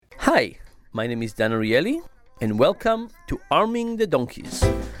Hi, my name is Ariely, and welcome to Arming the Donkeys,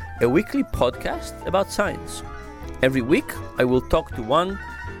 a weekly podcast about science. Every week, I will talk to one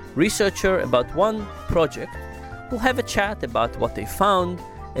researcher about one project. We'll have a chat about what they found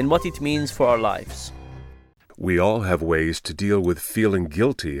and what it means for our lives. We all have ways to deal with feeling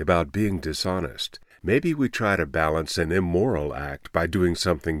guilty about being dishonest. Maybe we try to balance an immoral act by doing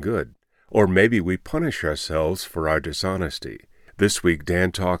something good. Or maybe we punish ourselves for our dishonesty. This week,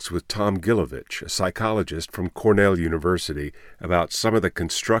 Dan talks with Tom Gilovich, a psychologist from Cornell University, about some of the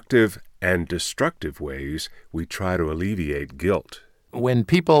constructive and destructive ways we try to alleviate guilt. When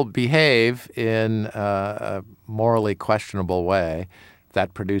people behave in a morally questionable way,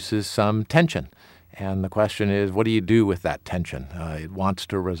 that produces some tension. And the question is, what do you do with that tension? It wants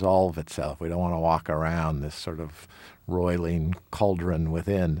to resolve itself. We don't want to walk around this sort of roiling cauldron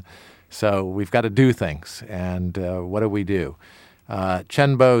within. So we've got to do things. And what do?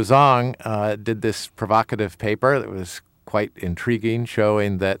 Chenbo Zhang did this provocative paper that was quite intriguing,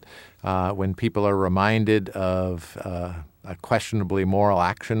 showing that when people are reminded of a questionably moral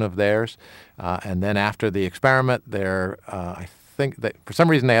action of theirs, and then after the experiment, I think that for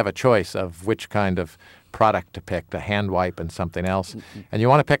some reason they have a choice of which kind of product to pick, the hand wipe and something else. And you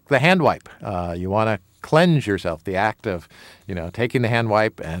want to pick the hand wipe. You want to cleanse yourself. The act of, taking the hand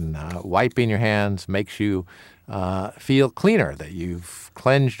wipe and wiping your hands makes you feel cleaner, that you've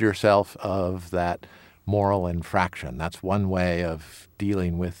cleansed yourself of that moral infraction. That's one way of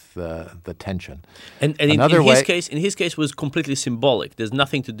dealing with the tension. And in his case was completely symbolic. There's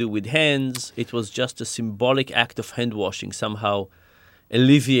nothing to do with hands. It was just a symbolic act of hand washing somehow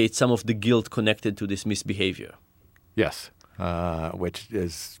alleviate some of the guilt connected to this misbehavior. Yes, which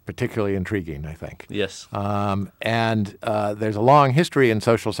is particularly intriguing, I think. Yes. And there's a long history in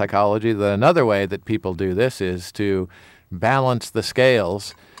social psychology that another way that people do this is to balance the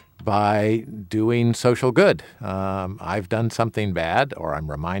scales by doing social good. I've done something bad, or I'm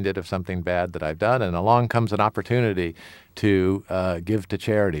reminded of something bad that I've done, and along comes an opportunity to give to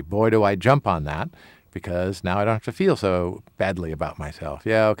charity. Boy, do I jump on that, because now I don't have to feel so badly about myself.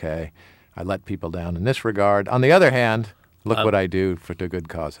 Yeah, okay, I let people down in this regard. On the other hand, look what I do to good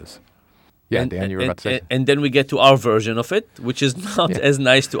causes. Yeah, Dan, you were about to say. And then we get to our version of it, which is not as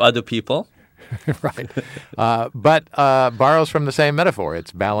nice to other people. Right. But borrows from the same metaphor.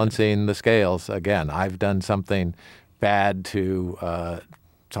 It's balancing the scales. Again, I've done something bad to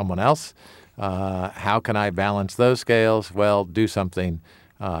someone else. How can I balance those scales? Well, do something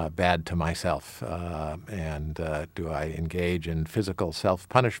bad to myself. And do I engage in physical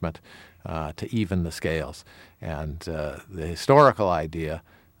self-punishment to even the scales? And the historical idea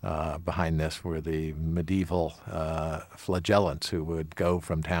behind this were the medieval flagellants who would go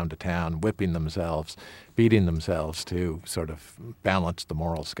from town to town, whipping themselves, beating themselves to sort of balance the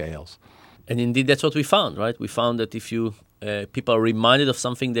moral scales. And indeed, that's what we found, right? We found that if people are reminded of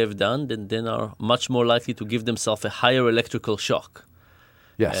something they've done, then are much more likely to give themselves a higher electrical shock.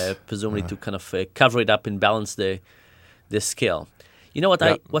 Yes. Presumably to kind of cover it up and balance the scale. You know what?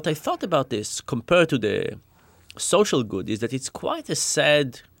 Yep. What I thought about this compared to the social good is that it's quite a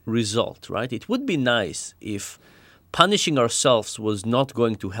sad result, right? It would be nice if punishing ourselves was not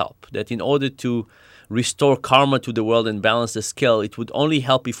going to help, that in order to restore karma to the world and balance the scale, it would only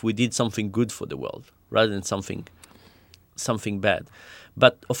help if we did something good for the world rather than something bad.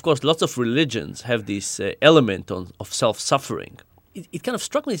 But of course, lots of religions have this element of self-suffering. It kind of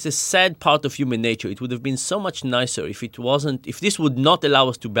struck me as a sad part of human nature. It would have been so much nicer if this would not allow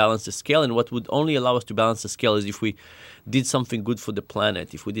us to balance the scale, and what would only allow us to balance the scale is if we did something good for the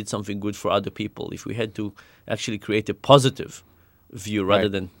planet, if we did something good for other people, if we had to actually create a positive view rather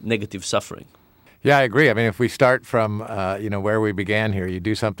than negative suffering. Yeah, I agree. I mean, if we start from, where we began here, you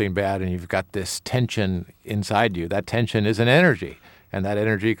do something bad and you've got this tension inside you. That tension is an energy, and that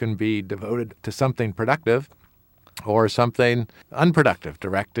energy can be devoted to something productive or something unproductive,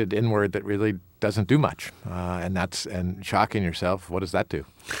 directed inward that really doesn't do much. And shocking yourself, what does that do?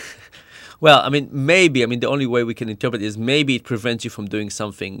 Well, maybe the only way we can interpret it is maybe it prevents you from doing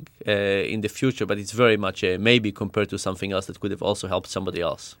something in the future, but it's very much a maybe compared to something else that could have also helped somebody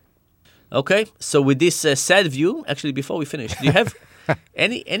else. Okay, so with this sad view, actually, before we finish, do you have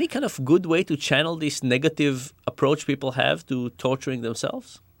any kind of good way to channel this negative approach people have to torturing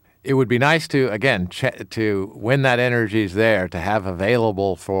themselves? It would be nice to, again, to when that energy is there, to have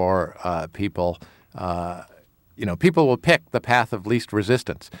available for people. People will pick the path of least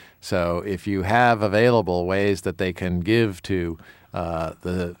resistance. So if you have available ways that they can give to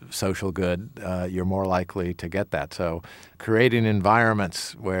the social good, you're more likely to get that. So creating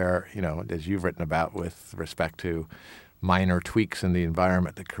environments where, as you've written about with respect to minor tweaks in the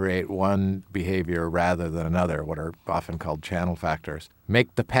environment that create one behavior rather than another, what are often called channel factors.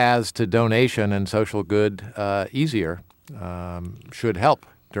 Make the paths to donation and social good easier should help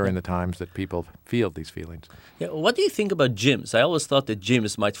during the times that people feel these feelings. Yeah, what do you think about gyms? I always thought that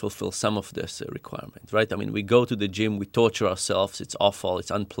gyms might fulfill some of this requirement, right? I mean, we go to the gym, we torture ourselves, it's awful, it's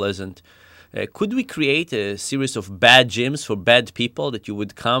unpleasant. Could we create a series of bad gyms for bad people that you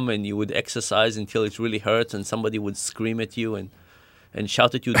would come and you would exercise until it really hurts and somebody would scream at you and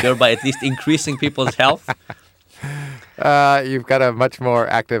shout at you, thereby at least increasing people's health? You've got a much more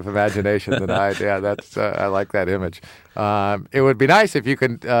active imagination than I. Yeah, that's I like that image. It would be nice if you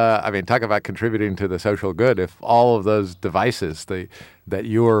could, talk about contributing to the social good, if all of those devices that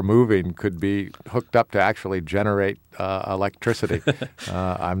you're moving could be hooked up to actually generate electricity.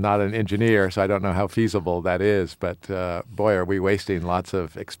 I'm not an engineer, so I don't know how feasible that is, but boy, are we wasting lots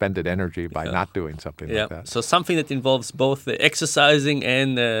of expended energy by not doing something like that. So something that involves both exercising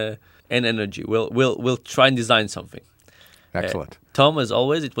and energy. We'll try and design something. Excellent. Tom, as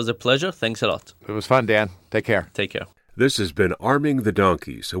always, it was a pleasure. Thanks a lot. It was fun, Dan. Take care. Take care. This has been Arming the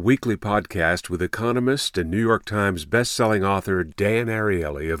Donkeys, a weekly podcast with economist and New York Times best-selling author Dan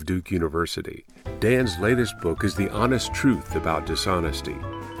Ariely of Duke University. Dan's latest book is The Honest Truth About Dishonesty.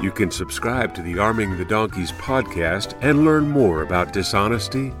 You can subscribe to the Arming the Donkeys podcast and learn more about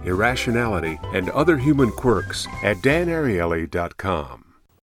dishonesty, irrationality, and other human quirks at danariely.com.